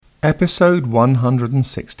Episode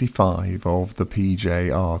 165 of the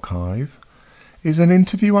PJ Archive is an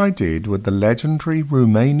interview I did with the legendary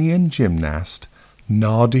Romanian gymnast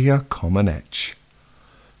NADIA COMANECI,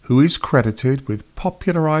 who is credited with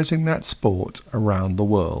popularising that sport around the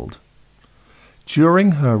world.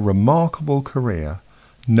 During her remarkable career,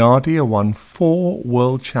 NADIA won 4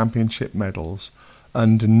 World Championship medals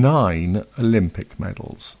and 9 Olympic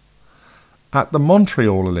medals. At the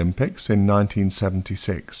Montreal Olympics in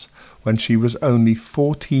 1976, when she was only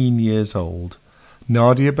 14 years old,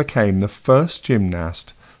 NADIA became the first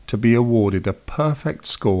gymnast to be awarded a perfect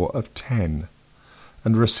score of 10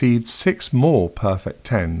 and received 6 more perfect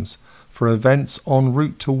 10s for events en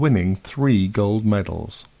route to winning 3 gold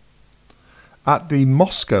medals. At the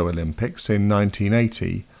Moscow Olympics in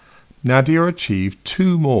 1980, NADIA achieved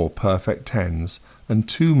 2 more perfect 10s and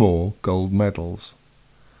 2 more gold medals.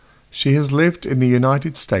 She has lived in the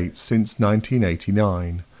United States since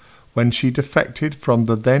 1989, when she defected from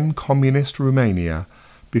the then communist Romania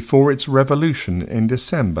before its revolution in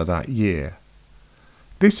December that year.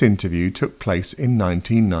 This interview took place in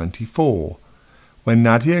 1994, when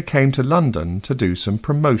NADIA came to London to do some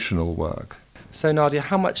promotional work. So NADIA,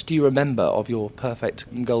 how much do you remember of your perfect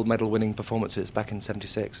gold medal winning performances back in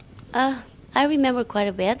 76? I remember quite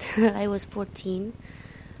a bit. I was 14.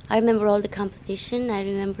 I remember all the competition. I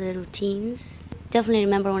remember the routines. Definitely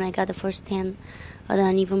remember when I got the first 10 on the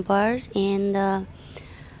uneven bars. And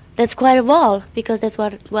that's quite a while, because that's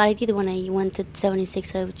what I did when I went to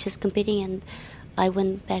 76. I was just competing and I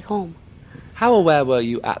went back home. How aware were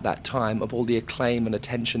you at that time of all the acclaim and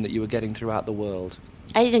attention that you were getting throughout the world?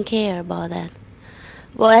 I didn't care about that.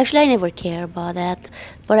 Well, actually, I never cared about that.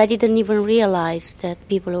 But I didn't even realize that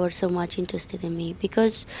people were so much interested in me,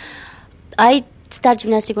 because I started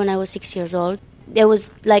gymnastics when I was 6 years old. It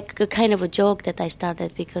was like a kind of a joke that I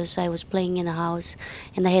started, because I was playing in a house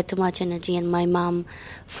and I had too much energy, and my mom,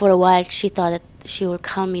 for a while, she thought that she would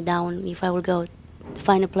calm me down if I would go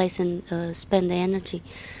find a place and spend the energy.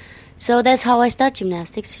 So that's how I started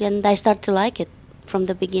gymnastics, and I started to like it from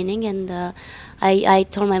the beginning, and I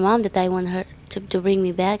told my mom that I want her to bring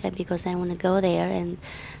me back because I want to go there, and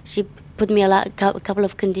she put me a couple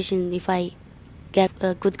of conditions. If I get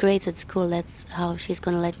good grades at school, that's how she's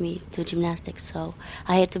going to let me do gymnastics. So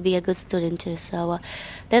I had to be a good student too. So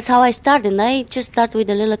that's how I started. And I just started with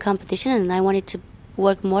a little competition, and I wanted to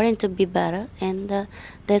work more and to be better. And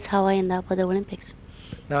that's how I ended up at the Olympics.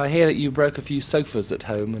 Now I hear that you broke a few sofas at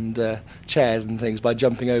home and chairs and things by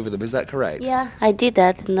jumping over them. Is that correct? Yeah, I did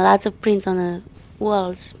that. And lots of prints on the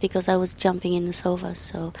walls because I was jumping in the sofa.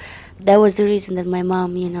 So that was the reason that my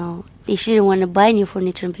mom, she didn't want to buy new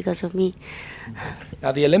furniture because of me.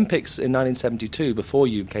 Now, the Olympics in 1972, before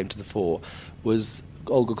you came to the fore, was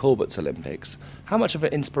Olga Korbert's Olympics. How much of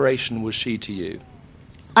an inspiration was she to you?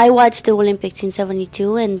 I watched the Olympics in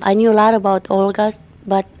 72, and I knew a lot about Olga,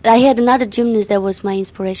 but I had another gymnast that was my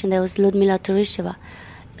inspiration. That was Ludmila Turisheva.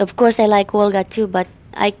 Of course, I like Olga too, but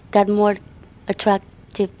I got more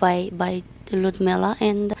attracted by Ludmila,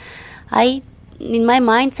 and in my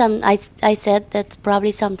mind, I said that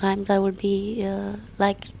probably sometimes I would be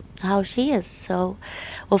like how she is. So,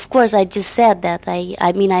 of course, I just said that.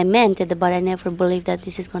 I meant it, but I never believed that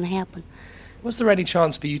this is going to happen. Was there any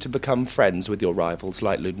chance for you to become friends with your rivals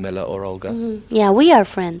like Ludmila or Olga? Mm-hmm. Yeah, we are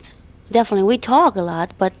friends. Definitely. We talk a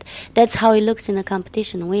lot, but that's how it looks in a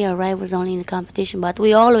competition. We are rivals only in a competition, but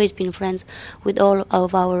we always been friends with all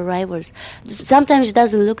of our rivals. Sometimes it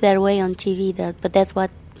doesn't look that way on TV, but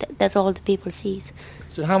that's all the people sees.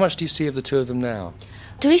 So how much do you see of the two of them now?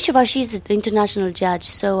 Turisheva, she's an international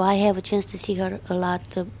judge, so I have a chance to see her a lot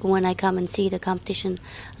when I come and see the competition.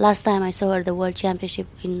 Last time I saw her at the World Championship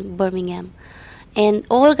in Birmingham. And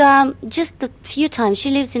Olga, just a few times.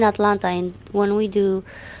 She lives in Atlanta, and when we do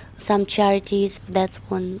some charities, that's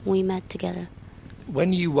when we met together.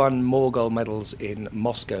 When you won more gold medals in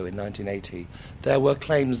Moscow in 1980, there were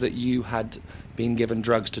claims that you had been given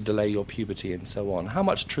drugs to delay your puberty and so on. How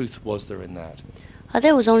much truth was there in that?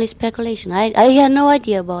 There was only speculation. I had no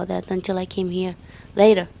idea about that until I came here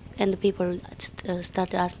later, and the people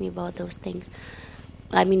started to ask me about those things.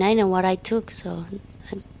 I know what I took, so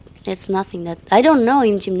it's nothing that... I don't know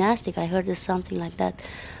in gymnastics. I heard there's something like that,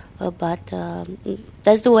 but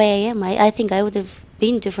that's the way I am. I think I would have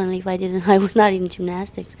been differently if I was not in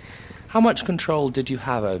gymnastics. How much control did you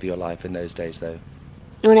have over your life in those days, though?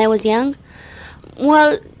 When I was young?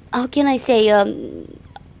 Well, how can I say...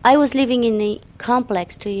 I was living in a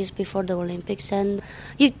complex 2 years before the Olympics, and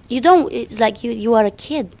you don't, it's like you are a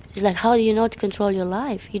kid. It's like, how do you know to control your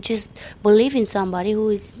life? You just believe in somebody who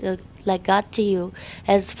is like got to you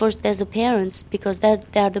as first as a parents, because they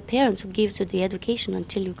are the parents who give you the education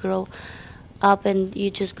until you grow up and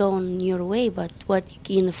you just go on your way. But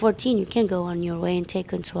in the 14 you can go on your way and take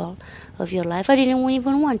control of your life. I didn't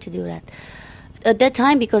even want to do that at that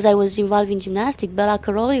time, because I was involved in gymnastics. Bella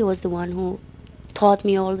Caroli was the one who taught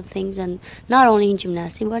me all the things, and not only in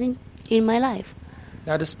gymnastics but in my life.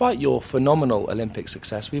 Now, despite your phenomenal Olympic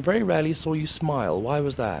success, we very rarely saw you smile. Why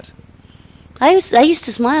was that? I used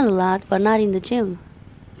to smile a lot, but not in the gym,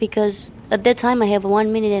 because at that time I have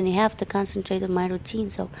 1 minute and a half to concentrate on my routine.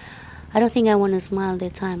 So I don't think I want to smile at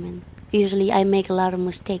that time, and usually I make a lot of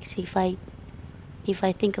mistakes if I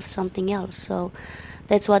think of something else. So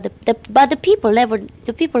that's what but the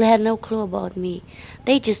people had no clue about me.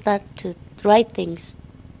 They just started to write things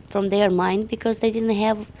from their mind, because they didn't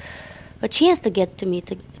have a chance to get to me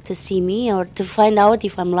to see me or to find out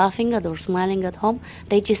if I'm laughing or smiling at home.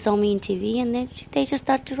 They just saw me on TV, and they just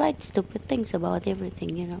start to write stupid things about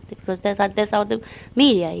everything, because that's how the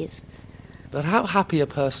media is. But how happy a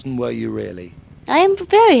person were you really? I am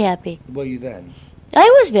very happy. Were you then? I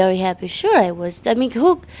was very happy. Sure, I was. I mean,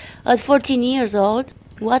 who at 14 years old,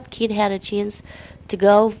 what kid had a chance to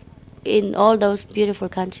go in all those beautiful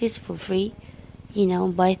countries for free,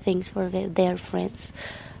 buy things for their friends?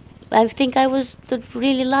 I think I was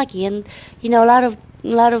really lucky, and a lot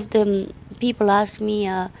of the people asked me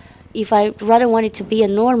if I rather wanted to be a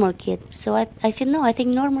normal kid. So I said no. I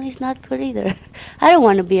think normal is not good either. I don't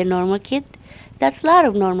want to be a normal kid. That's a lot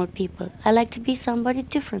of normal people. I like to be somebody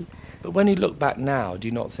different. But when you look back now, do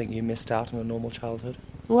you not think you missed out on a normal childhood?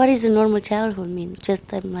 What does a normal childhood mean?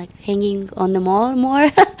 Just I'm like hanging on the mall more?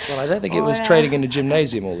 Well, I don't think it was training in a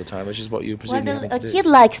gymnasium all the time, which is what you presumably having to do. A kid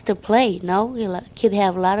likes to play, no? A kid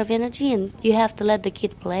have a lot of energy, and you have to let the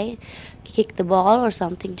kid play, kick the ball or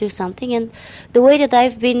something, do something. And the way that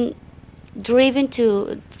I've been driven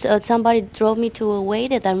to, somebody drove me to a way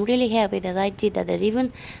that I'm really happy that I did that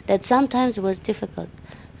even that sometimes was difficult.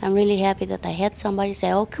 I'm really happy that I had somebody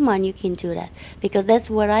say, oh, come on, you can do that. Because that's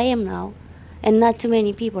where I am now. And not too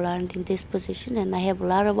many people aren't in this position. And I have a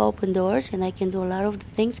lot of open doors, and I can do a lot of the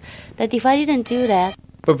things that if I didn't do that...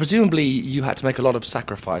 But presumably you had to make a lot of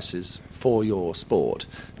sacrifices for your sport.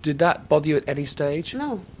 Did that bother you at any stage?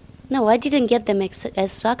 No, I didn't get them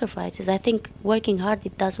as sacrifices. I think working hard,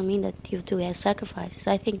 it doesn't mean that you do as sacrifices.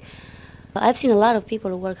 I think I've seen a lot of people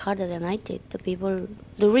who work harder than I did.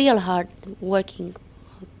 The real hard working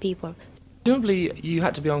people. Presumably you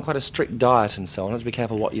had to be on quite a strict diet and so on, had to be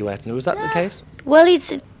careful what you ate. Was that the case? Well,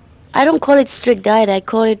 I don't call it strict diet, I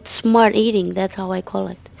call it smart eating. That's how I call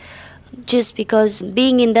it. Just because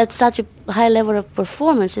being in that such a high level of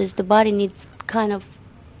performances, the body needs kind of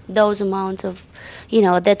those amounts of,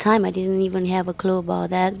 at that time I didn't even have a clue about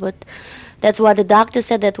that, but that's what the doctor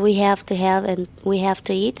said that we have to have and we have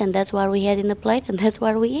to eat, and that's what we had in the plate, and that's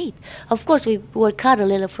what we ate. Of course, we were cut a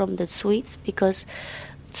little from the sweets because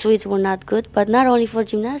sweets were not good, but not only for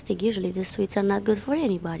gymnastics. Usually the sweets are not good for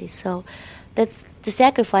anybody. So that's the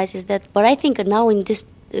sacrifices that. But I think now in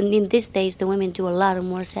these days the women do a lot of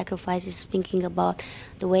more sacrifices, thinking about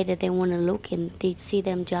the way that they want to look, and they see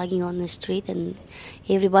them jogging on the street, and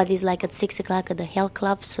everybody's like at 6 o'clock at the health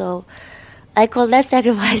club. So I call that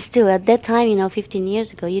sacrifice too. At that time, 15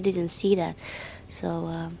 years ago, you didn't see that.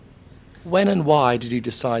 So when and why did you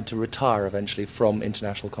decide to retire eventually from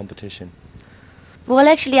international competition? Well,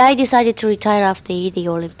 actually, I decided to retire after 80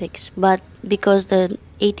 Olympics, but because the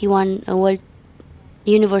 81 World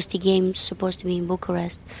University Games supposed to be in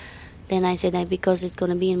Bucharest, then I said that because it's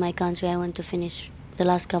going to be in my country, I want to finish the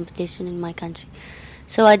last competition in my country.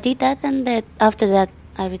 So I did that, and after that,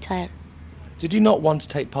 I retired. Did you not want to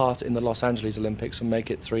take part in the Los Angeles Olympics and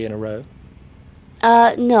make it 3 in a row?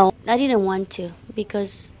 No, I didn't want to,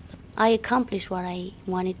 because I accomplished what I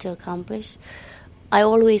wanted to accomplish. I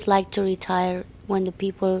always like to retire when the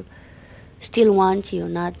people still want you,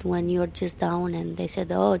 not when you're just down and they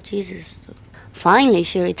said, oh, Jesus, finally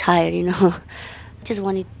she retired, I just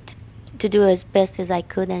wanted to do as best as I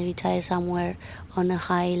could and retire somewhere on a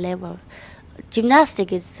high level.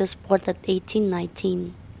 Gymnastics is a sport at 18,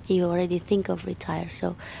 19, you already think of retire.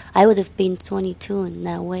 So I would have been 22 in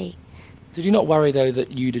that way. Did you not worry, though,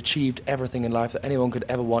 that you'd achieved everything in life that anyone could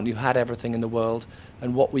ever want? You had everything in the world,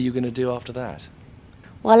 and what were you going to do after that?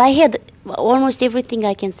 Well, I had almost everything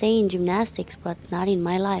I can say in gymnastics, but not in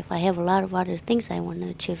my life. I have a lot of other things I want to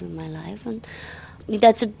achieve in my life, and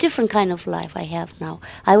that's a different kind of life I have now.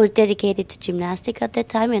 I was dedicated to gymnastics at that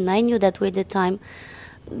time, and I knew that with the time,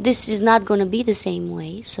 this is not going to be the same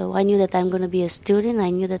way. So I knew that I'm going to be a student.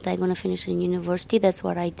 I knew that I'm going to finish in university. That's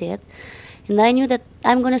what I did. And I knew that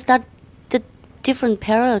I'm going to start the different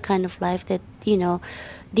parallel kind of life that,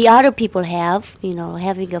 the other people have,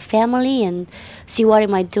 having a family and see what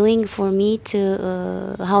am I doing for me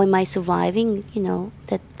to, how am I surviving,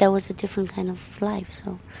 that was a different kind of life,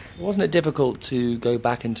 so. Wasn't it difficult to go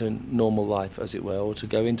back into normal life, as it were, or to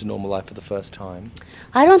go into normal life for the first time?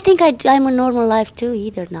 I don't think I'm a normal life too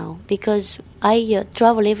either now, because I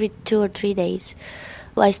travel every 2 or 3 days.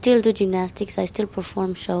 I still do gymnastics, I still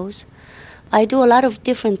perform shows. I do a lot of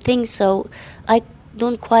different things, so I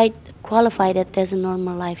don't quite qualify that as a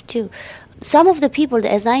normal life too. Some of the people,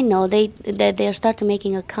 as I know, they're starting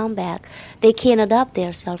making a comeback. They can't adapt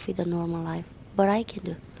themselves with a normal life, but I can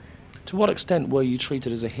do. To what extent were you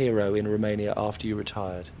treated as a hero in Romania after you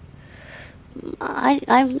retired? I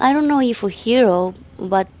don't know if a hero,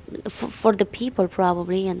 but for the people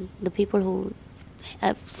probably, and the people who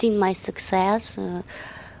have seen my success,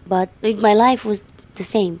 but my life was the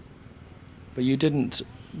same. But you didn't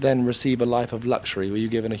then receive a life of luxury? Were you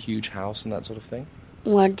given a huge house and that sort of thing?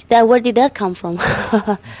 Where did that come from?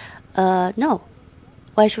 No.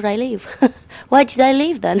 Why should I leave? Why did I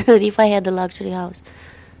leave then if I had the luxury house?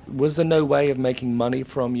 Was there no way of making money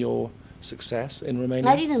from your success in Romania?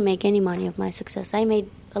 I didn't make any money of my success. I made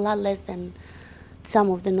a lot less than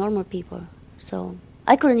some of the normal people. So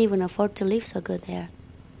I couldn't even afford to live so good there.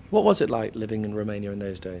 What was it like living in Romania in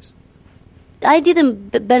those days? I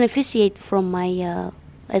didn't beneficiate from my,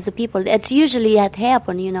 as a people. It's usually that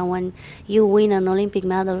happen, when you win an Olympic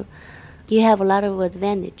medal, you have a lot of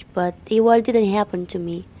advantage. But it didn't happen to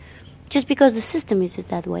me, just because the system is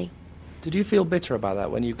that way. Did you feel bitter about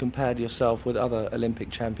that when you compared yourself with other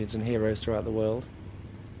Olympic champions and heroes throughout the world?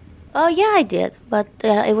 Oh, yeah, I did, but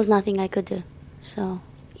it was nothing I could do. So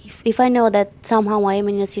if I know that somehow I am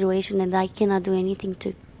in a situation and I cannot do anything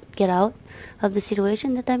to get out of the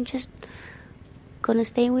situation, that I'm just going to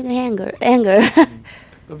stay with anger.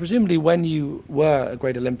 But presumably when you were a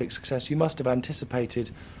great Olympic success, you must have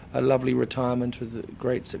anticipated a lovely retirement with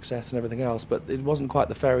great success and everything else, but it wasn't quite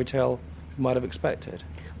the fairy tale you might have expected.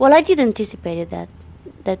 Well, I did anticipate that.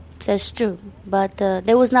 That's true. But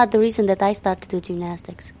that was not the reason that I started to do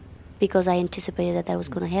gymnastics, because I anticipated that I was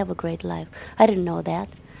going to have a great life. I didn't know that.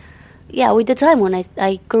 Yeah, with the time when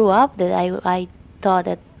I grew up, that I thought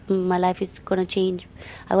that my life is going to change.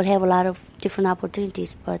 I would have a lot of different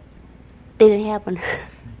opportunities, but they didn't happen.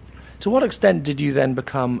 To what extent did you then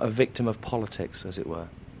become a victim of politics, as it were?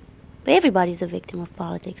 But everybody's a victim of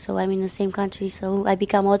politics, so I'm in the same country, so I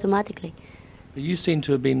become automatically. But you seem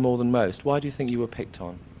to have been more than most. Why do you think you were picked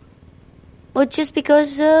on? Well, just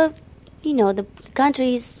because, the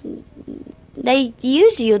countries, they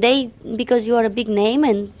use you, because you are a big name,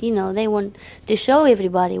 and, they want to show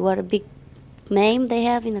everybody what a big name they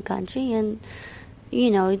have in the country, and,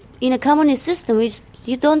 it's, in a communist system,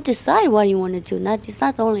 you don't decide what you want to do. It's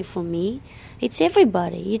not only for me, it's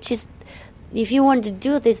everybody. If you want to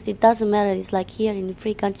do this, it doesn't matter. It's like here in a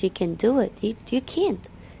free country, you can do it. You can't.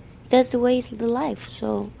 That's the way it's the life.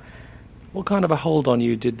 So, what kind of a hold on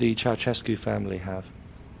you did the Ceausescu family have?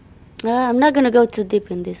 I'm not going to go too deep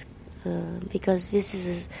in this because this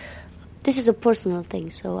is a personal thing.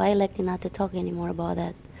 So I elected not to talk anymore about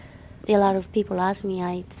that. A lot of people ask me.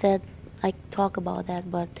 I said I talk about that,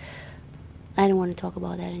 but I don't want to talk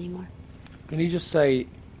about that anymore. Can you just say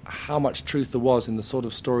how much truth there was in the sort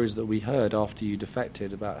of stories that we heard after you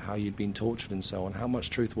defected about how you'd been tortured and so on? How much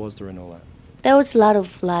truth was there in all that? There was a lot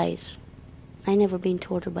of lies. I never been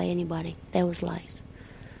tortured by anybody. There was lies.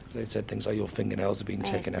 They said things like your fingernails have been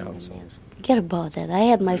taken out and so on. Forget about that. I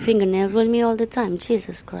had my fingernails with me all the time.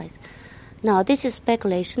 Jesus Christ. No, this is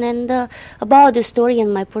speculation. And about the story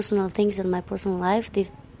and my personal things and my personal life,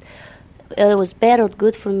 it was bad or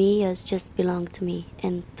good for me, it just belonged to me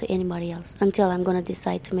and to anybody else. Until I'm going to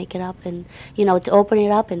decide to make it up and, to open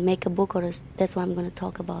it up and make a book, that's what I'm going to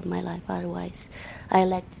talk about my life. Otherwise, I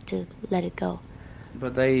elected to let it go.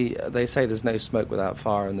 But they say there's no smoke without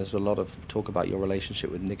fire, and there's a lot of talk about your relationship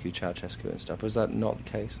with Nicu Ceausescu and stuff. Is that not the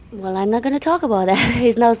case? Well, I'm not going to talk about that.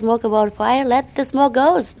 There's no smoke about fire. Let the smoke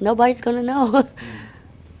go. Nobody's going to know.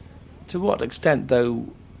 To what extent, though,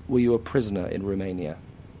 were you a prisoner in Romania?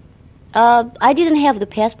 I didn't have the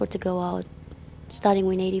passport to go out, starting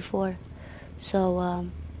in '84. So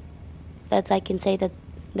I can say that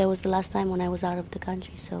was the last time when I was out of the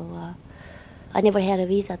country. So I never had a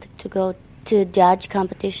visa to go to judge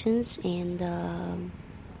competitions, and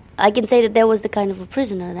I can say that was the kind of a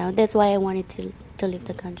prisoner now. That's why I wanted to leave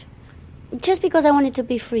the country. Just because I wanted to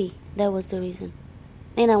be free. That was the reason.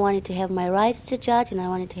 And I wanted to have my rights to judge, and I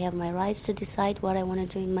wanted to have my rights to decide what I want to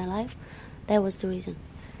do in my life. That was the reason.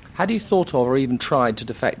 Had you thought of or even tried to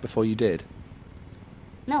defect before you did?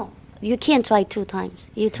 No. You can't try 2 times.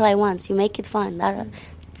 You try once. You make it fun.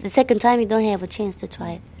 the second time you don't have a chance to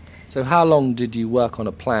try it. So how long did you work on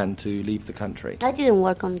a plan to leave the country? I didn't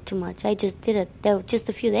work on it too much. I just did it. There were just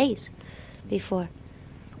a few days before.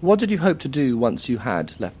 What did you hope to do once you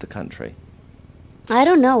had left the country? I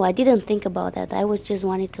don't know. I didn't think about that. I was just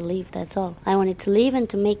wanted to leave, that's all. I wanted to leave and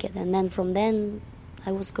to make it. And then from then,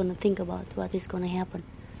 I was going to think about what is going to happen.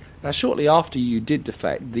 Now, shortly after you did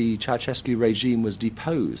defect, the Ceausescu regime was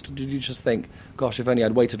deposed. Did you just think, gosh, if only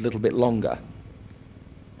I'd waited a little bit longer?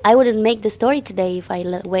 I wouldn't make the story today if I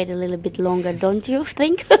waited a little bit longer, don't you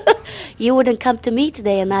think? You wouldn't come to me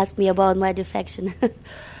today and ask me about my defection.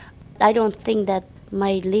 I don't think that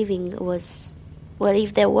my leaving was... Well,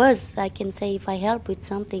 if there was, I can say if I helped with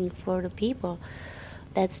something for the people,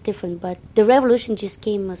 that's different. But the revolution just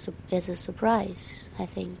came as a surprise, I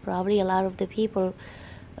think. Probably a lot of the people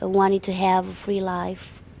wanted to have a free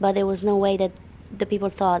life, but there was no way that the people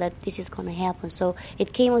thought that this is going to happen. So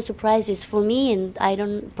it came as surprises for me, and I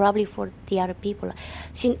don't probably for the other people.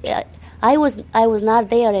 I was not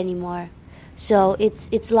there anymore, so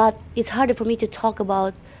it's harder for me to talk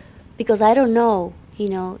about because I don't know,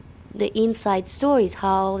 the inside stories,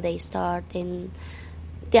 how they start, and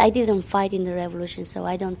I didn't fight in the revolution, so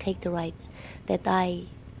I don't take the rights that I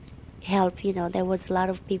helped. There was a lot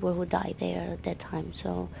of people who died there at that time.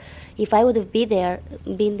 So if I would have been there,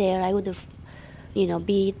 I would have,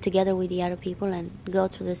 be together with the other people and go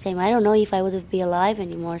through the same. I don't know if I would have been alive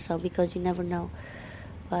anymore, so because you never know.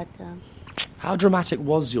 But how dramatic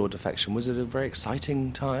was your defection? Was it a very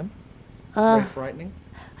exciting time? Very frightening?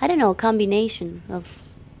 I don't know, a combination of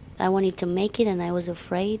I wanted to make it and I was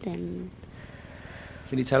afraid. And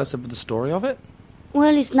can you tell us about the story of it?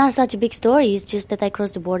 Well, it's not such a big story. It's just that I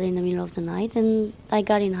crossed the border in the middle of the night and I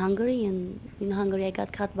got in Hungary, and in Hungary I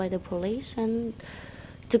got caught by the police and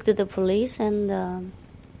took to the police, and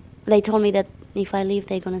they told me that if I leave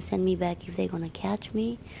they're going to send me back if they're going to catch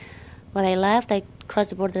me. But I left, I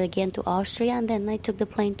crossed the border again to Austria, and then I took the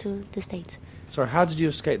plane to the States. Sorry, how did you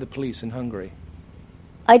escape the police in Hungary?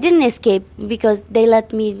 I didn't escape because they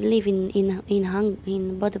let me live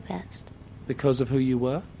in Budapest. Because of who you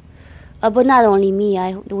were? But not only me,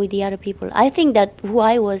 with the other people. I think that who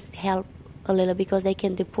I was helped a little because they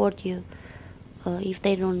can deport you if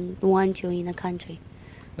they don't want you in a country.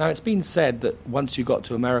 Now, it's been said that once you got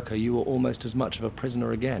to America, you were almost as much of a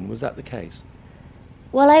prisoner again. Was that the case?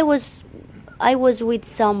 Well, I was with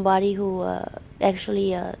somebody who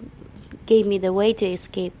actually gave me the way to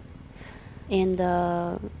escape. And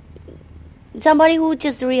somebody who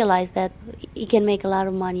just realized that he can make a lot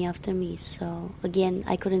of money after me. So, again,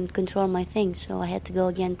 I couldn't control my things, so I had to go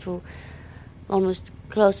again through almost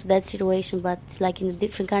close to that situation, but it's like in a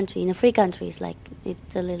different country. In a free country,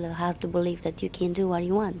 it's a little hard to believe that you can do what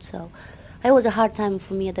you want. So it was a hard time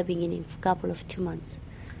for me at the beginning, for a couple of 2 months.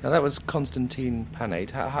 Now, that was Constantine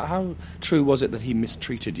Panate. How true was it that he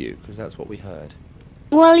mistreated you? Because that's what we heard.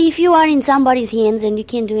 Well, if you are in somebody's hands and you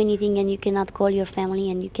can't do anything and you cannot call your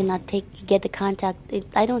family and you cannot get the contact,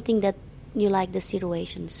 I don't think that you like the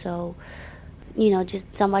situation. So, just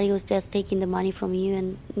somebody who's just taking the money from you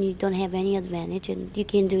and you don't have any advantage and you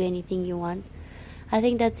can't do anything you want, I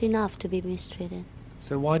think that's enough to be mistreated.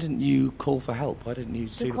 So why didn't you call for help? Why didn't you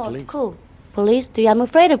sue the police? Cool. Police? I'm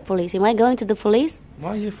afraid of police. Am I going to the police? Why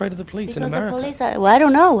are you afraid of the police in Because America? the police are... Well, I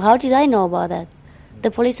don't know. How did I know about that? The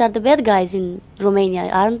police are the bad guys in Romania,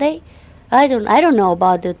 aren't they? I don't know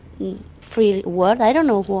about the free world. I don't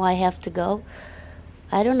know who I have to go.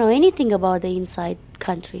 I don't know anything about the inside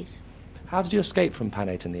countries. How did you escape from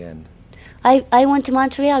Panate in the end? I went to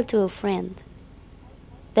Montreal to a friend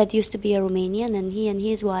that used to be a Romanian, and he and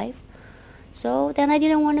his wife. So then I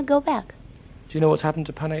didn't want to go back. Do you know what's happened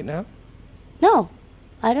to Panate now? No,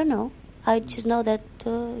 I don't know. I just know that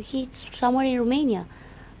he's somewhere in Romania.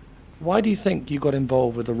 Why do you think you got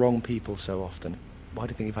involved with the wrong people so often? Why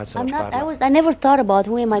do you think you've had so much bad luck? I never thought about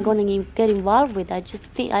who am I going to get involved with. I just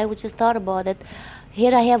thought about that.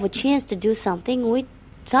 Here I have a chance to do something with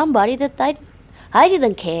somebody that I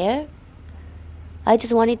didn't care. I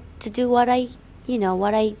just wanted to do what I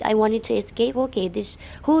wanted to escape. Okay,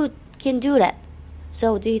 who can do that?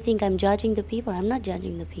 So do you think I'm judging the people? I'm not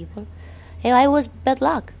judging the people. I was bad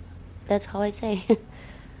luck. That's how I say.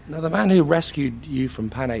 Now, the man who rescued you from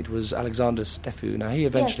Panate was Alexander Stefu. Now, he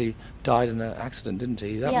eventually died in an accident, didn't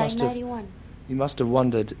he? In 91. You must have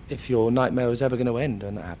wondered if your nightmare was ever going to end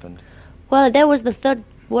when that happened. Well, that was the third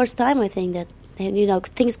worst time, I think, that,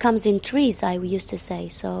 things comes in threes, I used to say.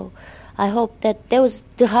 So I hope that was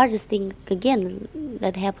the hardest thing, again,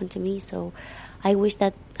 that happened to me. So I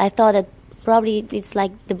thought that probably it's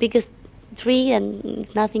like the biggest three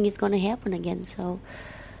and nothing is going to happen again. So...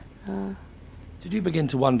 Did you begin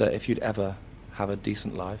to wonder if you'd ever have a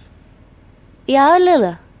decent life? Yeah, a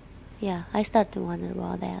little. Yeah, I start to wonder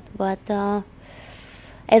about that. But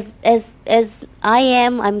as I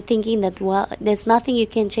am, I'm thinking that, well, there's nothing you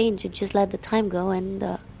can change. You just let the time go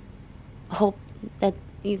and hope that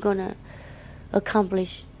you're gonna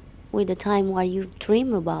accomplish with the time what you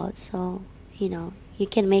dream about. So, you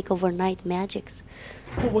can make overnight magics.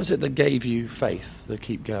 What was it that gave you faith to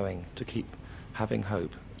keep going, to keep having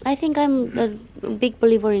hope? I think I'm a big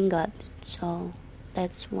believer in God. So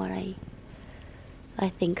that's what I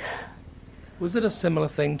think. Was it a similar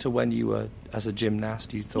thing to when you were, as a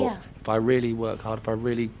gymnast, you thought, if I really work hard, if I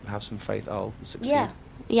really have some faith, I'll succeed?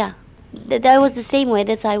 Yeah. That was the same way.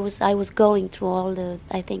 I was going through all the.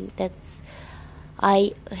 I think that's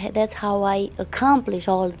how I accomplish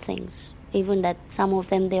all the things. Even that some of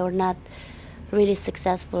them, they were not really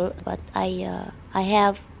successful, but I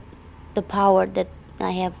have the power that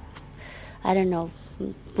I have. I don't know,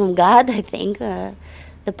 from God, I think.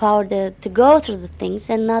 The power to go through the things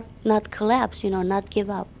and not collapse, not give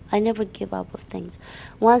up. I never give up of things.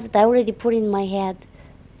 Once that I already put in my head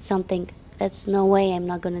something, that's no way I'm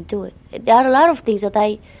not going to do it. There are a lot of things that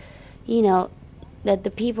that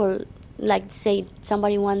the people, like, say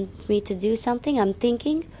somebody wants me to do something, I'm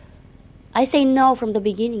thinking, I say no from the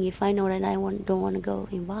beginning if I know that I don't want to go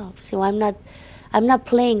involved. So I'm not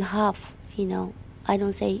playing half, I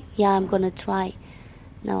don't say, I'm going to try.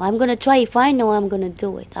 No, I'm going to try if I know I'm going to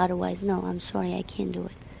do it. Otherwise, no, I'm sorry, I can't do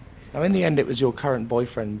it. Now, in the end, it was your current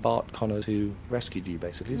boyfriend, Bart Connors, who rescued you,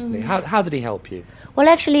 basically, didn't he? How did he help you? Well,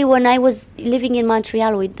 actually, when I was living in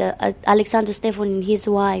Montreal with Alexander Stefan and his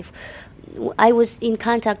wife, I was in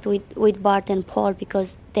contact with Bart and Paul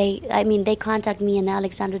because they contacted me and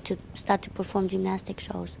Alexander to start to perform gymnastic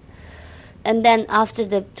shows. And then after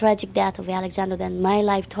the tragic death of Alexander, then my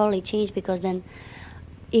life totally changed, because then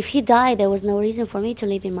if he died, there was no reason for me to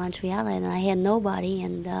live in Montreal, and I had nobody.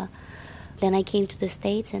 And then I came to the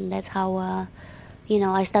States, and that's how,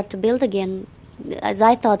 I started to build again, as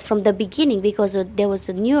I thought from the beginning, because there was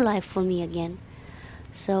a new life for me again.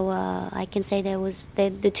 So I can say there was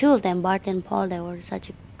the two of them, Bart and Paul, they were such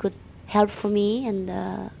a good help for me,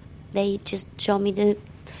 and they just showed me the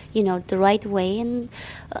right way. And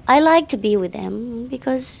I like to be with them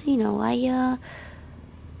because, I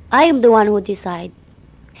am the one who decide.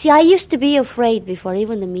 See, I used to be afraid before,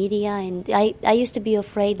 even the media, and I used to be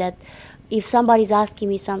afraid that if somebody's asking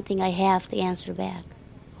me something, I have to answer back.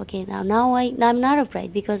 Okay, now I'm not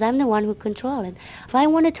afraid, because I'm the one who control it. If I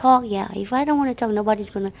want to talk, if I don't want to talk, nobody's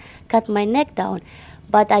going to cut my neck down.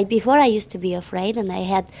 But before I used to be afraid, and I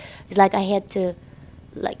have to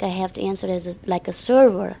answer as a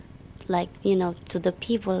server, to the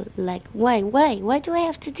people, why do I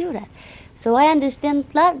have to do that? So I understand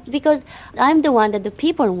that, because I'm the one that the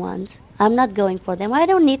people want. I'm not going for them. I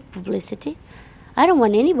don't need publicity. I don't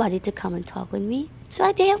want anybody to come and talk with me. So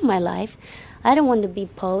I have my life. I don't want to be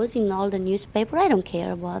posed in all the newspaper. I don't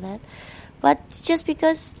care about that. But just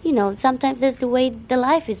because, sometimes that's the way the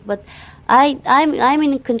life is. But I'm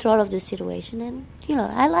in control of the situation, and,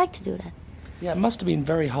 I like to do that. Yeah, it must have been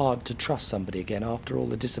very hard to trust somebody again after all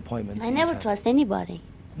the disappointments. I never trust anybody.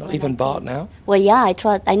 Not even Bart now? Well, yeah,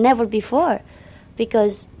 I never before,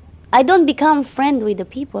 because I don't become friend with the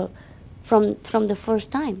people from the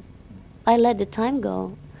first time. I let the time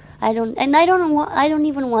go. I don't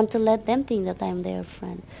even want to let them think that I'm their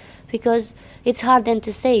friend, because it's hard then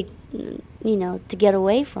to say, to get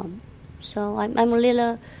away from. So I'm a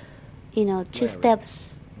little, two steps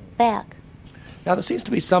back. Now, there seems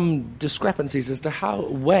to be some discrepancies as to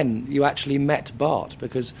when you actually met Bart,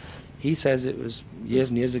 because he says it was years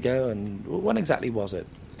and years ago, and when exactly was it?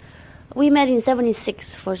 We met in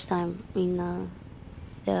 '76, first time, in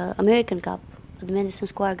the American Cup at the Madison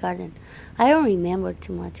Square Garden. I don't remember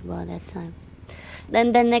too much about that time.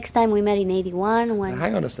 Then the next time we met in '81. Now,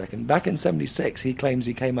 hang on a second. Back in '76, he claims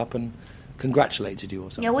he came up and congratulated you or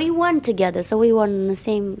something. Yeah, we won together, so we won the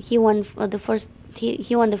same. He won the first.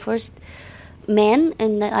 He won the first men,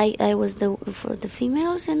 and I was for the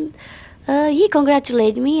females, and he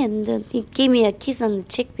congratulated me, and he gave me a kiss on the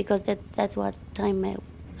cheek, because that's what time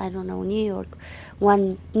I don't know, New York,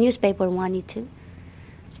 one newspaper wanted to.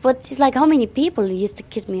 But it's like, how many people used to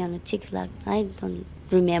kiss me on the cheek? Like, I don't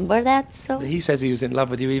remember that. So he says he was in love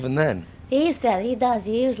with you even then. He said he does.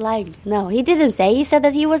 He was like, no, he didn't say. He said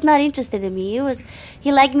that he was not interested in me.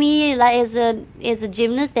 He liked me as a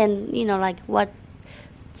gymnast, and what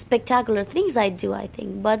spectacular things I do, I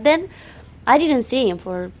think. But then I didn't see him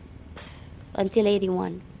until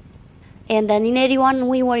 '81. And then in '81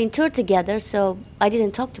 we were in tour together, so I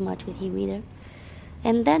didn't talk too much with him either.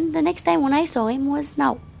 And then the next time when I saw him was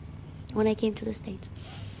now, when I came to the States.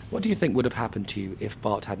 What do you think would have happened to you if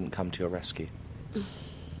Bart hadn't come to your rescue?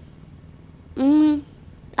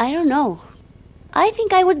 I don't know. I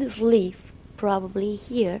think I would leave, probably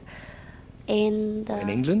here. And, In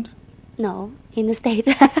England? No, in the States.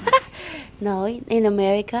 No, in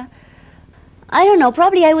America. I don't know.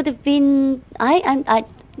 Probably I would have been. I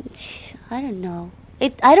don't know.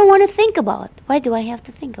 I don't want to think about it. Why do I have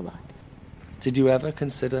to think about it? Did you ever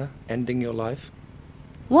consider ending your life?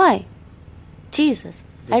 Why? Jesus.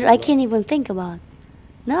 I can't even think about it.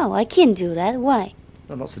 No, I can't do that. Why?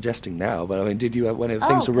 I'm not suggesting now, but I mean, did you when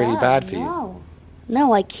things were really bad for you?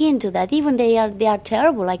 No, I can't do that. Even they are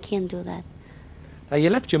terrible. I can't do that. Now, you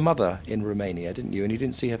left your mother in Romania, didn't you? And you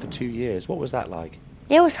didn't see her for 2 years. What was that like?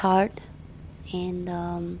 It was hard,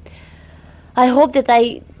 and I hope that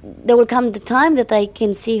there will come the time that I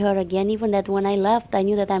can see her again. Even that when I left, I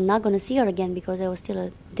knew that I'm not going to see her again because there was still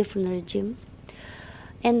a different regime.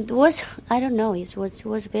 And I don't know, it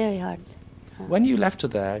was very hard. When you left her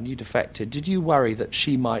there and you defected, did you worry that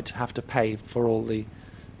she might have to pay for all the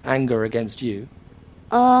anger against you?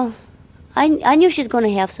 I knew she's going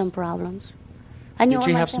to have some problems. Did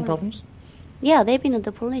she have some problems? Yeah, they've been at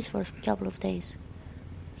the police for a couple of days.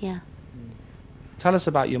 Yeah. Tell us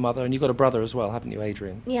about your mother, and you've got a brother as well, haven't you,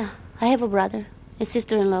 Adrian? Yeah, I have a brother, a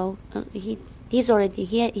sister-in-law. He's married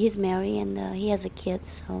and he has a kid,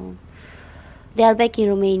 so they are back in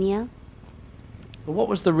Romania. But what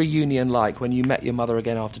was the reunion like when you met your mother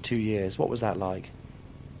again after 2 years? What was that like?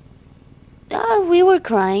 We were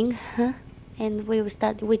crying, and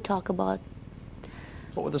we talk about.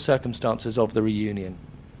 What were the circumstances of the reunion?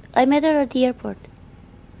 I met her at the airport.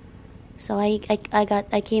 So I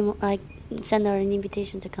sent her an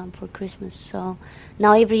invitation to come for Christmas. So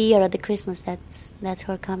now every year at the Christmas, that's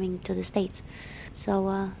her coming to the States.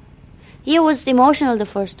 So it was emotional the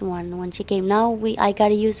first one when she came. Now I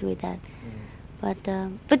got used with that.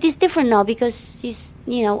 But it's different now because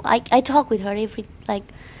I talk with her every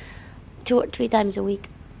 2 or 3 times a week.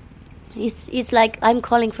 It's like I'm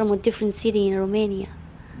calling from a different city in Romania.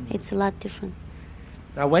 It's a lot different.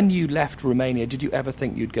 Now, when you left Romania, did you ever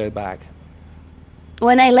think you'd go back?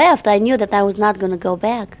 When I left, I knew that I was not going to go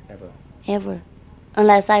back. Ever.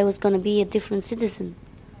 Unless I was going to be a different citizen.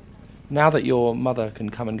 Now that your mother can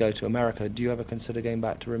come and go to America, do you ever consider going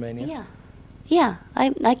back to Romania? Yeah,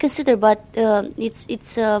 I consider, but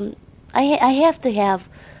I have to have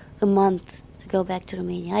a month to go back to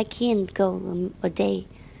Romania. I can't go a day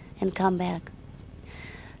and come back.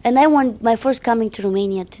 And I want my first coming to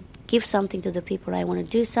Romania to give something to the people. I want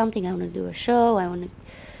to do something. I want to do a show. I want to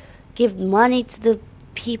give money to the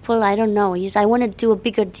people. I don't know. I want to do a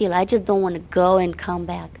bigger deal. I just don't want to go and come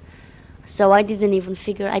back. So I didn't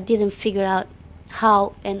figure out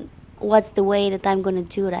how and what's the way that I'm going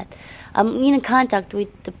to do that. I'm in contact with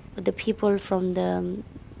the people from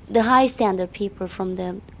the high standard people from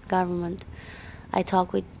the government. I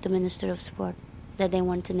talk with the Minister of Sport that they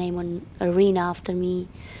want to name an arena after me.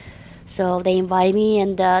 So they invite me,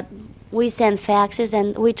 and we send faxes,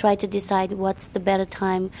 and we try to decide what's the better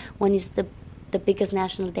time, when is the biggest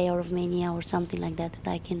national day of Romania or something like that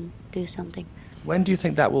I can do something. When do you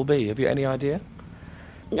think that will be? Have you any idea?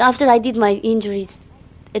 After I did my injuries,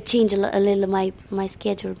 it changed a little my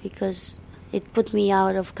schedule because it put me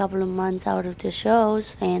out of a couple of months out of the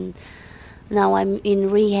shows, and now I'm in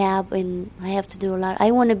rehab and I have to do a lot.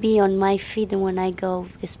 I want to be on my feet when I go,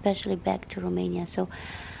 especially back to Romania. So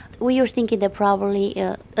we were thinking that probably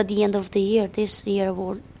at the end of the year, this year,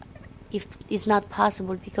 if it's not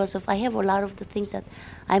possible because I have a lot of the things that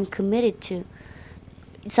I'm committed to.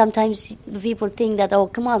 Sometimes people think that, oh,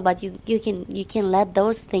 come on, but you can let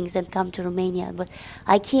those things and come to Romania. But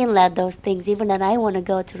I can't let those things, even that I want to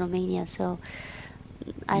go to Romania. So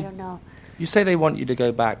I don't know. You say they want you to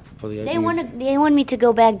go back for the... They want me to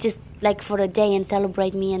go back just like for a day and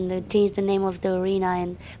celebrate me and change the name of the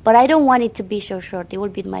arena. But I don't want it to be so short. It will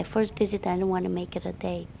be my first visit. I don't want to make it a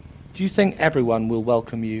day. Do you think everyone will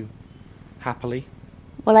welcome you happily?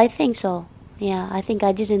 Well, I think so. Yeah, I think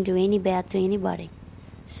I didn't do any bad to anybody.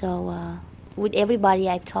 So with everybody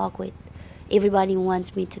I've talked with, everybody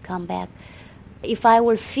wants me to come back. If I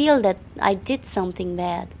will feel that I did something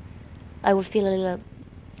bad, I will feel a little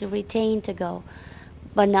retained to go.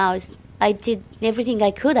 But now I did everything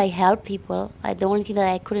I could. I helped people. The only thing that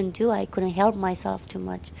I couldn't do, I couldn't help myself too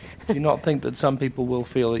much. Do you not think that some people will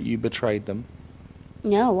feel that you betrayed them?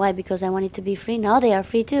 No, why? Because I wanted to be free. Now they are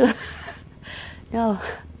free too. No.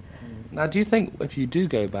 Now, do you think if you do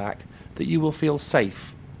go back that you will feel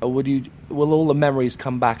safe? Or will all the memories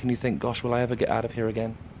come back and you think, gosh, will I ever get out of here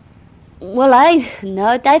again? Well, I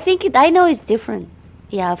know it's different.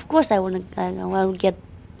 Yeah, of course I will get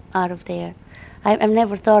out of there. I've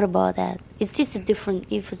never thought about that. It's just a different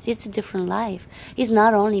life. It's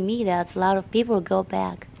not only me. That's a lot of people go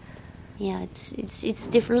back. Yeah, it's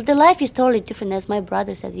different. The life is totally different. As my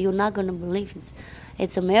brother said, you're not going to believe it.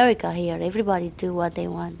 It's America here. Everybody do what they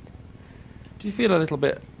want. Do you feel a little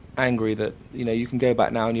bit angry that, you can go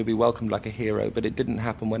back now and you'll be welcomed like a hero, but it didn't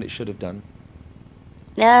happen when it should have done?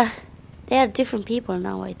 Yeah, they are different people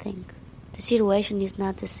now, I think. The situation is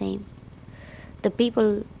not the same. The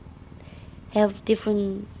people have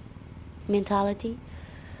different mentality,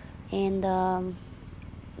 and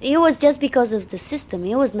it was just because of the system.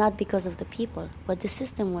 It was not because of the people, but the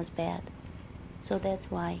system was bad. So that's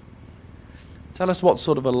why. Tell us what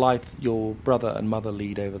sort of a life your brother and mother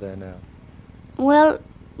lead over there now. Well,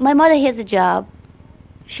 my mother has a job.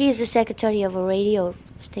 She is the secretary of a radio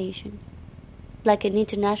station, like an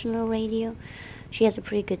international radio. She has a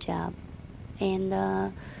pretty good job. And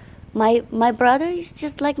my brother is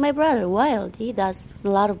just like my brother, wild. He does a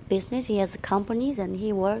lot of business. He has companies and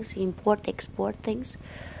he works, he export things.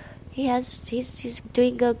 He's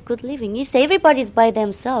doing a good living. Everybody's by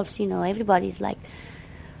themselves, everybody's like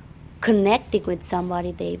connecting with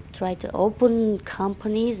somebody. They try to open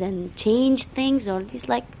companies and change things, or it's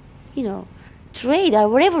like, trade or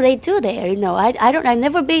whatever they do there. I've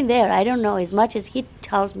never been there. I don't know as much as he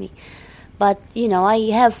tells me. But, I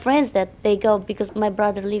have friends that they go because my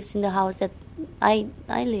brother lives in the house that I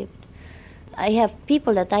lived. I have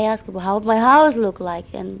people that I ask about how my house look like,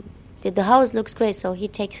 and the house looks great, so he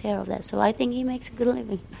takes care of that. So I think he makes a good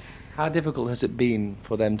living. How difficult has it been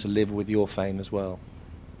for them to live with your fame as well?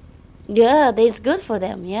 Yeah, it's good for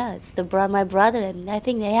them. Yeah, it's my brother, and I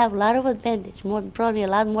think they have a lot of advantage, probably a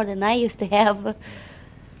lot more than I used to have.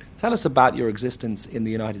 Tell us about your existence in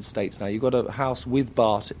the United States now. You've got a house with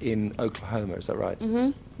Bart in Oklahoma, is that right?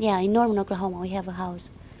 Mm-hmm. Yeah, in Norman, Oklahoma, we have a house.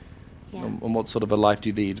 Yeah. And what sort of a life do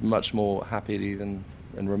you lead? Much more happy than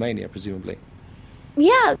in Romania, presumably.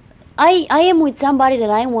 Yeah, I am with somebody that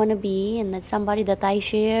I want to be, and that's somebody that I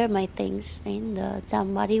share my things, and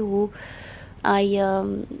somebody who I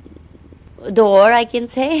adore, I can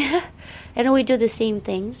say. And we do the same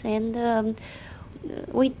things, and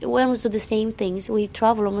we almost do the same things. We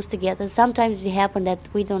travel almost together. Sometimes it happens that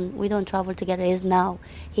we don't travel together as now.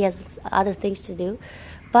 He has other things to do.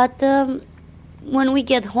 But when we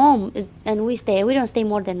get home and we don't stay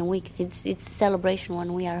more than a week. It's a celebration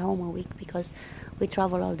when we are home a week because we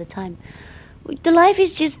travel all the time. The life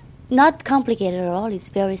is just not complicated at all. It's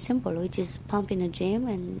very simple. We just pump in a gym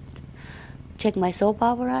and check my soap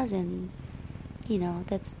operas, and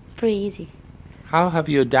that's pretty easy. How have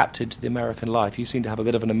you adapted to the American life? You seem to have a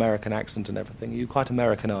bit of an American accent and everything. Are you quite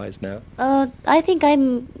Americanized now? I think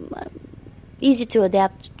I'm easy to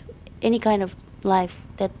adapt to any kind of life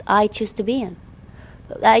that I choose to be in.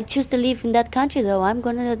 I choose to live in that country, though. I'm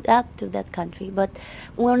going to adapt to that country. But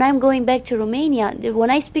when I'm going back to Romania, when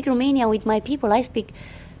I speak Romanian with my people, I speak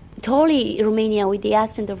totally Romanian with the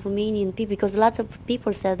accent of Romanian people, because lots of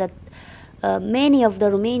people said that many of the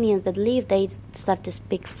Romanians that leave, they start to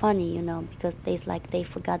speak funny, because they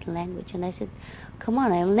forgot the language. And I said, come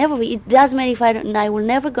on, it doesn't matter I will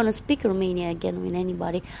never going to speak Romanian again with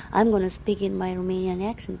anybody. I'm going to speak in my Romanian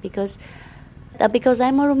accent because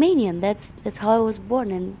I'm a Romanian. That's how I was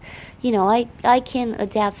born. And, I can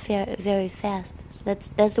adapt very fast.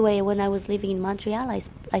 That's the way when I was living in Montreal,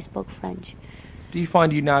 I spoke French. Do you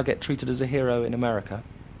find you now get treated as a hero in America?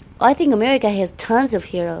 I think America has tons of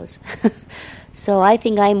heroes. So I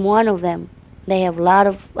think I'm one of them. They have a lot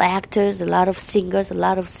of actors, a lot of singers, a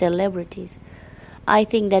lot of celebrities. I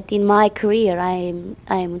think that in my career I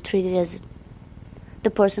am treated as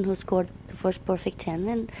the person who scored the first perfect 10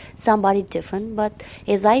 and somebody different. But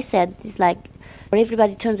as I said, it's like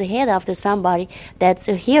everybody turns their head after somebody that's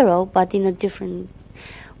a hero, but in a different...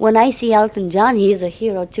 When I see Elton John, he's a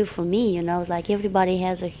hero too for me, It's like everybody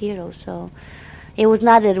has a hero, so... It was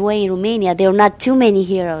not that way in Romania. There were not too many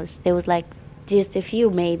heroes. There was like just a few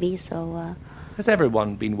maybe. So has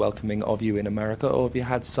everyone been welcoming of you in America, or have you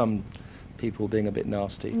had some people being a bit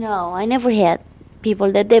nasty? No, I never had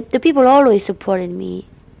people. The people always supported me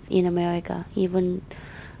in America, even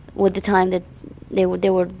with the time that there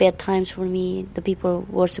were bad times for me. The people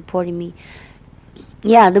were supporting me.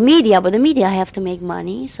 Yeah, the media, but the media have to make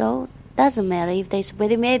money, so it doesn't matter if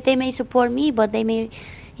they may support me, but they may.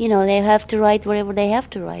 They have to write whatever they have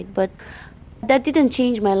to write. But that didn't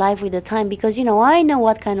change my life with the time because, I know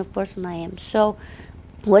what kind of person I am. So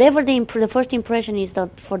whatever the first impression is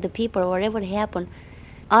for the people, whatever happened,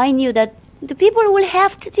 I knew that the people will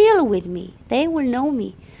have to deal with me. They will know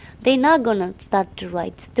me. They're not going to start to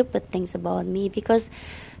write stupid things about me because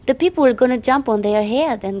the people are going to jump on their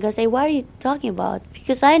head and go say, what are you talking about? Because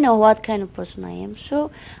because I know what kind of person I am.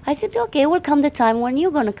 So I said, okay, will come the time when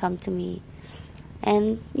you're going to come to me.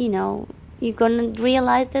 And, you're going to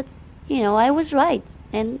realize that, I was right.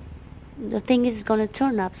 And the thing is going to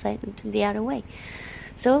turn upside the other way.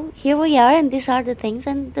 So here we are, and these are the things,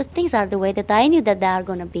 and the things are the way that I knew that they are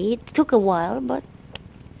going to be. It took a while, but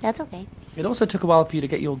that's okay. It also took a while for you to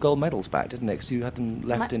get your gold medals back, didn't it? Because you had them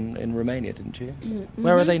left in Romania, didn't you? Mm-hmm.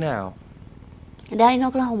 Where are they now? They're in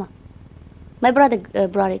Oklahoma. My brother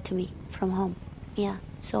brought it to me from home. Yeah,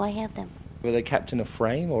 so I have them. Were they kept in a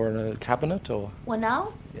frame or in a cabinet, or? Well,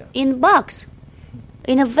 now? Yeah. In a box.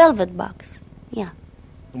 In a velvet box. Yeah.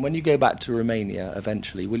 And when you go back to Romania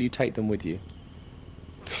eventually, will you take them with you?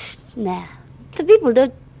 Nah. The people,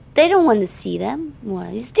 they don't want to see them. Why?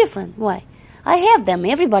 It's different. Why? I have them.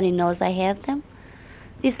 Everybody knows I have them.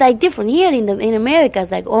 It's like different. Here in America,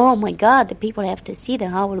 it's like, oh my God, the people have to see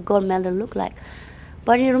them. How will gold medal look like?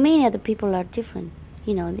 But in Romania, the people are different.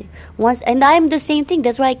 And I'm the same thing.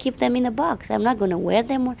 That's why I keep them in a box. I'm not going to wear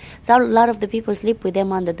them. So a lot of the people sleep with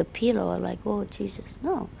them under the pillow. I'm like, oh, Jesus.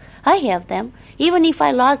 No. I have them. Even if I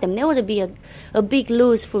lost them, they would be a big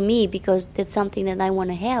lose for me because that's something that I want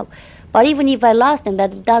to have. But even if I lost them,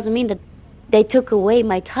 that doesn't mean that they took away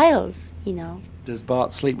my titles, Does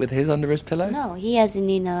Bart sleep with his under his pillow? No, he has it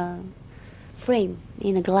in a frame,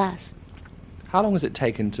 in a glass. How long has it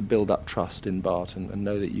taken to build up trust in Bart and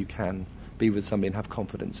know that you can be with somebody and have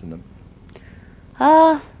confidence in them?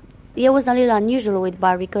 It was a little unusual with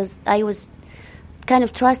Bart because I was kind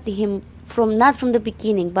of trusting him not from the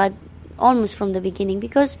beginning, but almost from the beginning,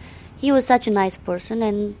 because he was such a nice person,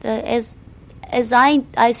 and as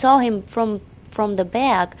I saw him from the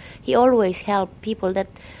back, he always helped people that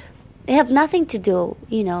have nothing to do,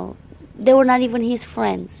 They were not even his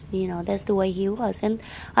friends, That's the way he was, and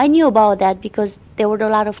I knew about that because there were a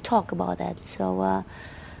lot of talk about that. So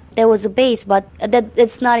there was a base, but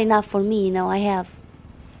it's not enough for me. I have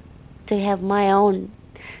to have my own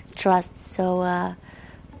trust. So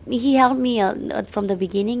he helped me from the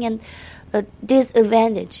beginning, and this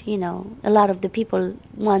advantage, a lot of the people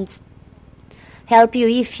want help you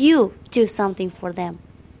if you do something for them.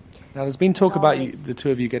 Now, there's been talk about the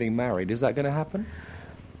two of you getting married. Is that going to happen?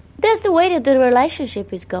 That's the way that the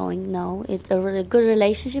relationship is going. No, it's a really good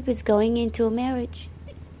relationship. It's going into a marriage.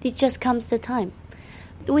 It just comes the time.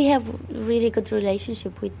 We have a really good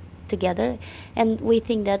relationship together, and we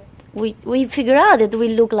think that we figure out that we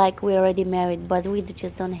look like we're already married, but we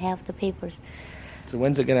just don't have the papers. So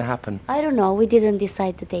when's it going to happen? I don't know. We didn't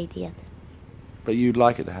decide the date yet. But you'd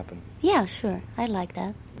like it to happen? Yeah, sure. I like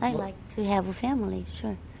that. I like to have a family,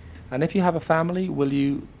 sure. And if you have a family, will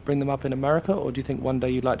you bring them up in America, or do you think one day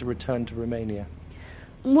you'd like to return to Romania?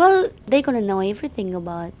 Well, they're going to know everything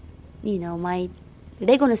about,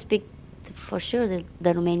 they're going to speak for sure the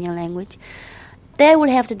Romanian language. They will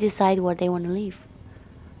have to decide where they want to live.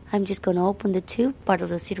 I'm just going to open the two part of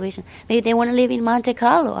the situation. Maybe they want to live in Monte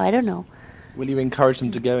Carlo, I don't know. Will you encourage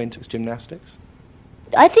them to go into gymnastics?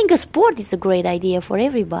 I think a sport is a great idea for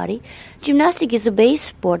everybody. Gymnastics is a base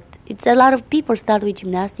sport. It's a lot of people start with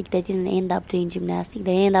gymnastics. They didn't end up doing gymnastics.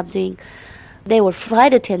 They were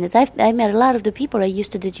flight attendants. I met a lot of the people that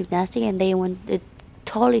used to do gymnastics, and they went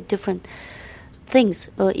totally different things,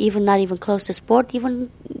 even not even close to sport,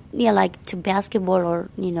 even like to basketball or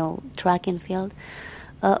track and field.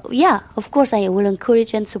 Of course I will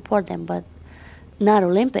encourage and support them, but not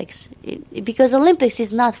Olympics, because Olympics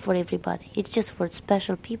is not for everybody. It's just for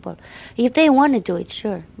special people. If they want to do it,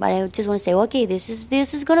 sure. But I just want to say, okay, this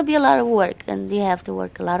is going to be a lot of work, and you have to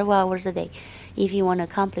work a lot of hours a day if you want to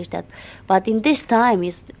accomplish that. But in this time,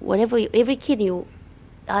 is whatever every kid you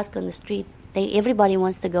ask on the street, everybody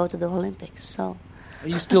wants to go to the Olympics. So, are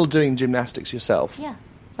you still doing gymnastics yourself? Yeah,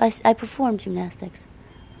 I perform gymnastics.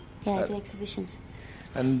 Yeah, I do exhibitions.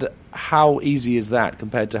 And how easy is that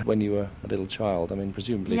compared to when you were a little child? I mean,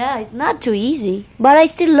 presumably. Yeah, it's not too easy. But I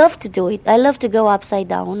still love to do it. I love to go upside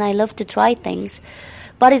down. I love to try things.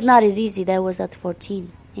 But it's not as easy. That was at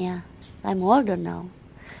 14. Yeah. I'm older now.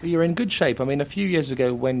 Well, you're in good shape. I mean, a few years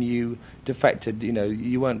ago when you defected,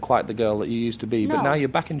 you weren't quite the girl that you used to be. No. But now you're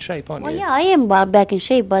back in shape, aren't you? Well, yeah, I am back in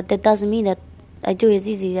shape. But that doesn't mean that I do as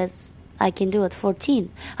easy as I can do at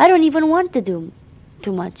 14. I don't even want to do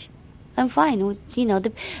too much. I'm fine with,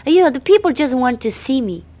 the people just want to see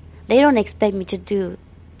me. They don't expect me to do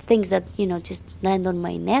things that, just land on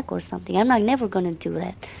my neck or something. I'm never going to do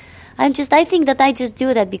that. I think that I just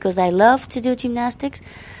do that because I love to do gymnastics,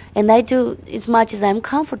 and I do as much as I'm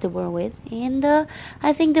comfortable with. And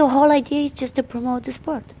I think the whole idea is just to promote the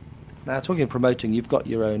sport. Now, talking of promoting, you've got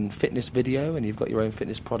your own fitness video and you've got your own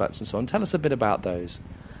fitness products and so on. Tell us a bit about those.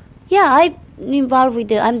 Yeah, involved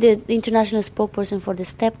with I'm the international spokesperson for the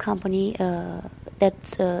step company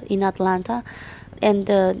that's in Atlanta. And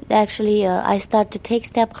actually, I started to take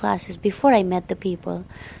step classes before I met the people,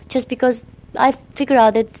 just because I figured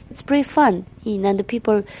out that it's pretty fun. And the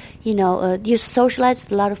people, you socialize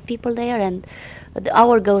with a lot of people there, and the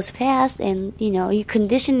hour goes fast, and you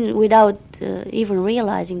condition without even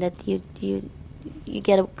realizing that you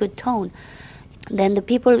get a good tone. Then the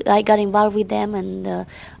people, I got involved with them, and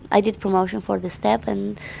I did promotion for the step.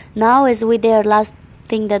 And now, as with their last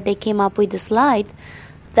thing that they came up with the slide,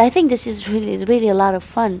 I think this is really a lot of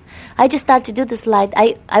fun. I just started to do the slide.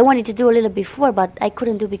 I wanted to do a little before, but I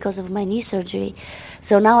couldn't do because of my knee surgery.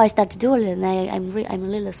 So now I start to do a little, and I'm a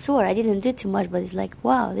little sore. I didn't do too much, but it's like,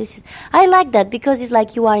 wow, I like that because it's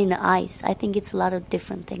like you are in the ice. I think it's a lot of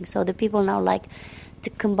different things. So the people now like to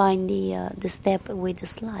combine the step with the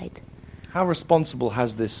slide. How responsible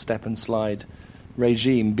has this step and slide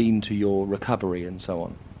regime been to your recovery and so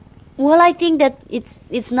on? Well, I think that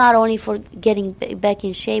it's not only for getting back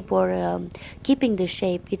in shape or keeping the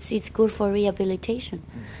shape. It's good for rehabilitation.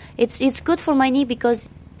 It's good for my knee because,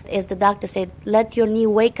 as the doctor said, let your knee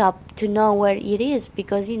wake up to know where it is,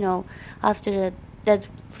 because after that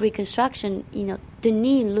reconstruction, the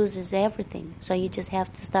knee loses everything. So you just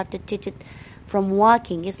have to start to teach it from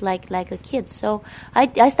walking. It's like a kid. So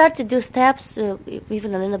I started to do steps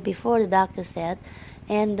even a little before the doctor said,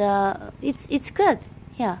 and it's good.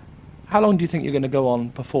 Yeah. How long do you think you're going to go on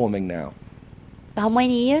performing now? How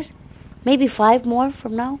many years? Maybe 5 more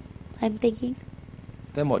from now, I'm thinking.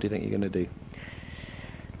 Then what do you think you're going to do?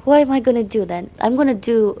 What am I going to do then? I'm going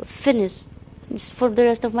to finish for the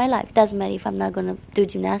rest of my life. Doesn't matter if I'm not going to do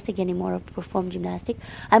gymnastic anymore or perform gymnastic.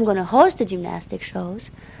 I'm going to host the gymnastic shows.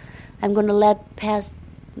 I'm going to pass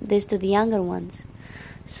this to the younger ones.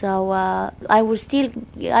 So I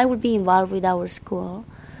will be involved with our school.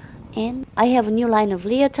 And I have a new line of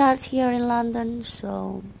leotards here in London,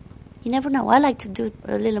 so you never know. I like to do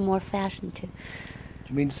a little more fashion too. Do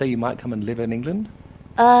you mean to say you might come and live in England?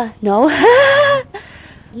 No.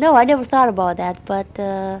 No, I never thought about that, but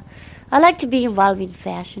I like to be involved in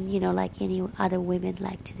fashion, like any other women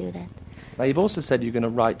like to do that. Now, you've also said you're going to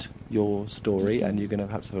write your story, and you're going to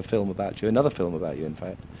perhaps have a film about you, another film about you, in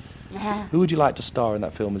fact. Who would you like to star in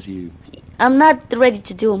that film as you? I'm not ready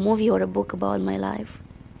to do a movie or a book about my life.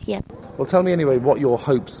 Yeah. Well, tell me anyway what your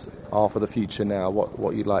hopes are for the future now,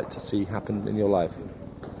 what you'd like to see happen in your life.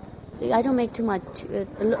 I don't make too much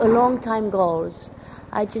a long time goals.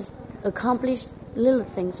 I just accomplish little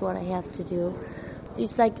things what I have to do.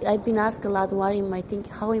 It's like I've been asked a lot, how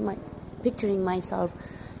am I picturing myself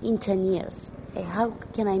in 10 years? How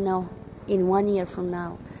can I know in 1 year from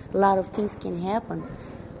now? A lot of things can happen.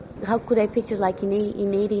 How could I picture like in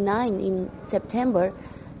 89 in September,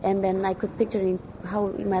 and then I could picture how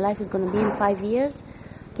my life is going to be in 5 years.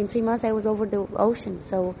 In 3 months, I was over the ocean.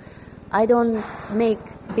 So I don't make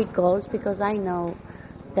big goals because I know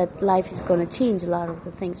that life is going to change a lot of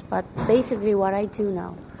the things. But basically what I do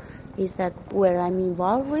now is that where I'm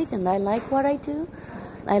involved with and I like what I do,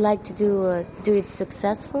 I like to do it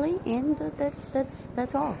successfully, and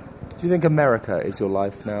that's all. Do you think America is your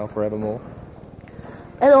life now forevermore?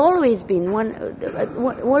 It's always been.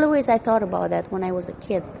 Always I thought about that when I was a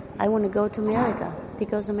kid. I want to go to America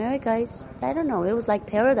because America is, I don't know, it was like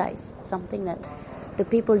paradise, something that the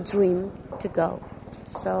people dream to go.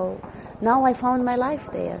 So now I found my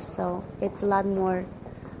life there, so it's a lot more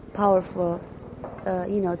powerful,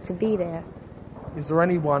 to be there. Is there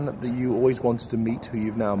anyone that you always wanted to meet who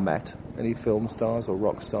you've now met? Any film stars or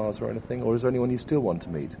rock stars or anything? Or is there anyone you still want to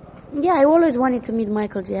meet? Yeah, I always wanted to meet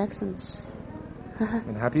Michael Jackson.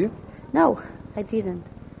 And have you? No, I didn't.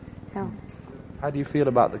 No. How do you feel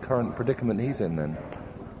about the current predicament he's in then?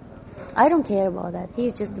 I don't care about that.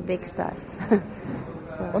 He's just a big star.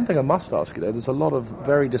 So. One thing I must ask you though, there's a lot of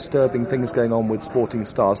very disturbing things going on with sporting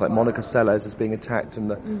stars, like Monica Seles is being attacked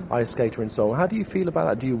and the ice skater and so on. How do you feel about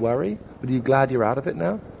that? Do you worry? Or are you glad you're out of it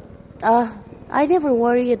now? I never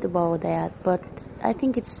worried about that, but I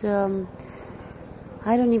think it's...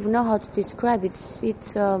 I don't even know how to describe it.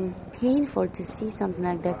 It's painful to see something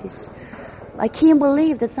like that. I can't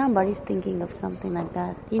believe that somebody's thinking of something like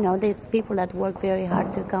that. The people that work very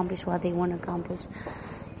hard to accomplish what they want to accomplish,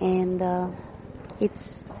 and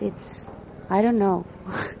it's I don't know.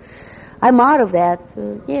 I'm out of that.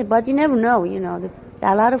 Yeah, but you never know.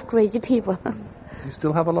 A lot of crazy people. Do you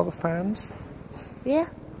still have a lot of fans? Yeah,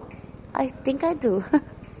 I think I do,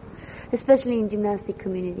 especially in gymnastic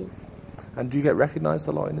community. And do you get recognized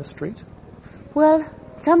a lot in the street? Well,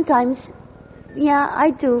 sometimes, yeah,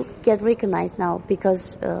 I do get recognized now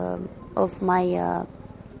because of my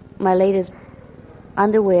latest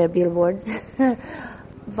underwear billboards.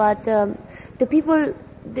 But the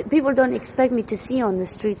people don't expect me to see on the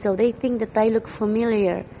street, so they think that I look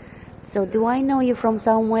familiar. So do I know you from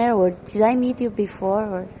somewhere, or did I meet you before?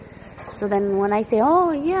 Or so then when I say,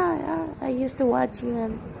 oh yeah, I used to watch you,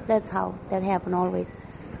 and that's how that happened always.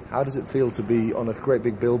 How does it feel to be on a great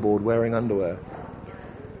big billboard wearing underwear?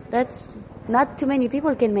 That's not too many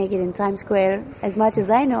people can make it in Times Square, as much as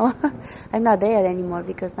I know. I'm not there anymore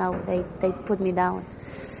because now they put me down.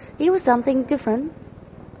 It was something different,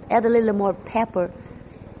 add a little more pepper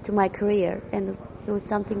to my career, and it was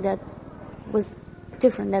something that was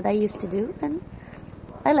different that I used to do, and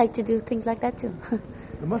I like to do things like that too.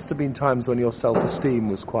 There must have been times when your self-esteem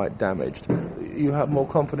was quite damaged. You have more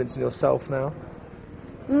confidence in yourself now?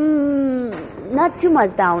 Not too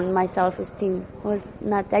much down. My self-esteem was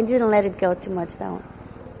not. I didn't let it go too much down.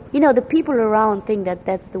 You know, the people around think that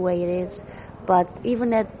that's the way it is, but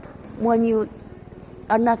even that when you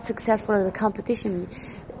are not successful in the competition,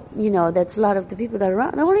 you know, that's a lot of the people that are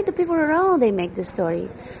around. Only the people around, they make the story.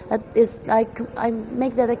 I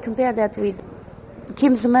compare that with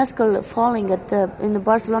Kim Zmeskal falling in the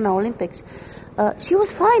Barcelona Olympics. She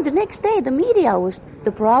was fine the next day. The media was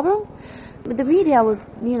the problem. But the media was,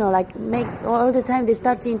 you know, like all the time they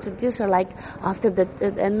start to introduce her like after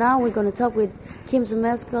and now we're going to talk with Kim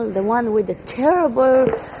Zmeskal, the one with the terrible,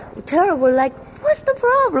 like, what's the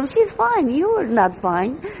problem? She's fine. You're not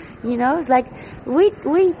fine. You know, it's like we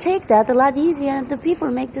take that a lot easier, and the people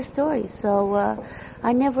make the story. So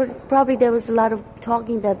probably there was a lot of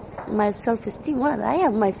talking that my self-esteem, well, I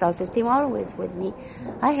have my self-esteem always with me.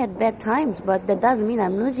 I had bad times, but that doesn't mean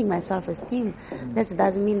I'm losing my self-esteem. That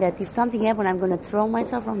doesn't mean that if something happens, I'm going to throw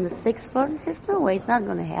myself from the 6th floor. There's no way. It's not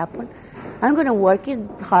going to happen. I'm going to work it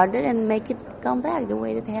harder and make it come back the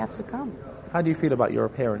way that they have to come. How do you feel about your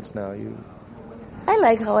appearance now? I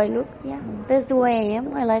like how I look, yeah. That's the way I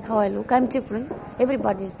am. I like how I look. I'm different.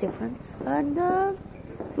 Everybody's different. And I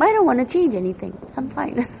don't want to change anything. I'm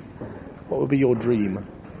fine. What would be your dream?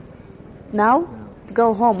 Now?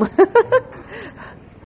 Go home.